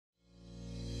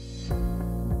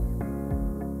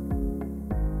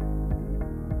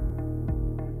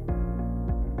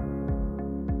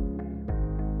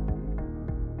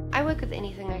I work with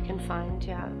anything I can find,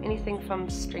 yeah. Anything from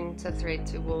string to thread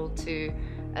to wool to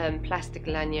plastic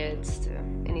lanyards to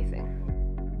anything.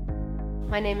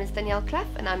 My name is Danielle Clough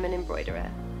and I'm an embroiderer.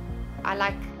 I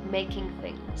like making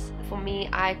things. For me,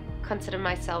 I consider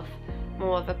myself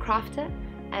more of a crafter,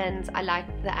 and I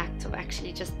like the act of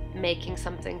actually just making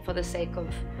something for the sake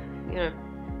of, you know,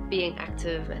 being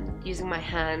active and using my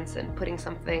hands and putting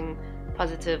something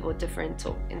positive or different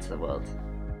into the world.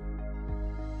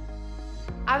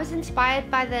 I was inspired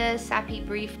by the Sappi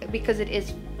brief because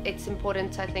it's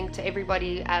important, I think, to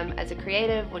everybody as a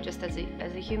creative or just as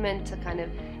a human to kind of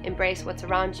embrace what's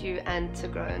around you and to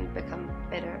grow and become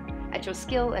better at your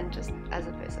skill and just as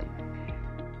a person.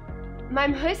 My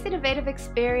most innovative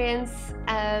experience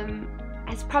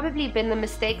has probably been the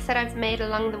mistakes that I've made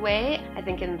along the way. I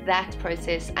think in that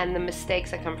process and the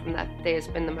mistakes that come from that, there's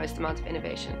been the most amount of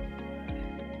innovation.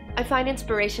 I find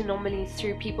inspiration normally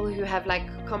through people who have like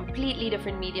completely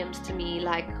different mediums to me,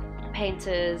 like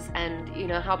painters and, you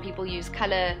know, how people use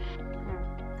color.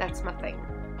 That's my thing.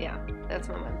 Yeah, that's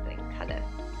my one thing, color.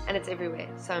 And it's everywhere,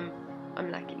 so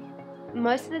I'm lucky.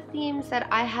 Most of the themes that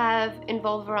I have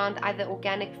involve around either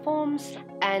organic forms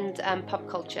and pop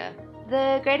culture.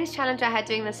 The greatest challenge I had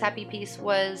doing the Sappi piece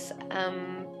was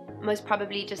most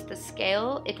probably just the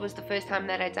scale. It was the first time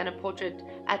that I'd done a portrait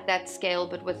at that scale,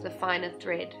 but with the finer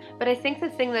thread. But I think the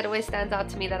thing that always stands out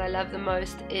to me that I love the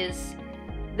most is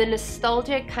the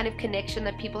nostalgic kind of connection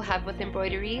that people have with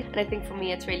embroidery. And I think for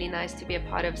me it's really nice to be a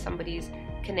part of somebody's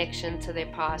connection to their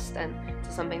past and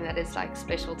to something that is like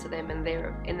special to them and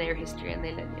in their history and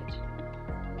their lineage.